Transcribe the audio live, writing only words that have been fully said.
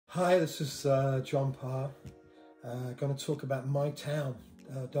Hi, this is John Parr. Going to talk about my town,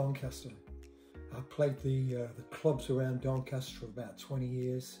 Doncaster. I played the clubs around Doncaster for about 20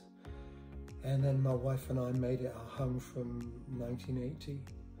 years, and then my wife and I made it our home from 1980.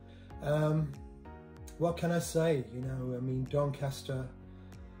 What can I say? Doncaster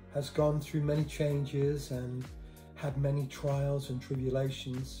has gone through many changes and had many trials and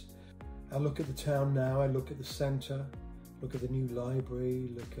tribulations. I look at the town now, I look at the centre, look at the new library,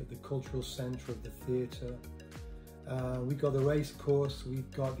 look at the cultural centre of the theatre. We've got the race course,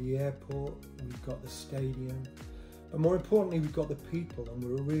 we've got the airport, we've got the stadium. But more importantly, we've got the people, and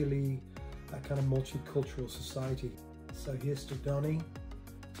we're really a kind of multicultural society. So here's to Donny,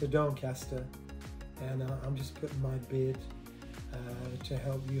 to Doncaster, and I'm just putting my bid to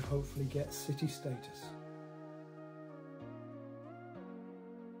help you hopefully get city status.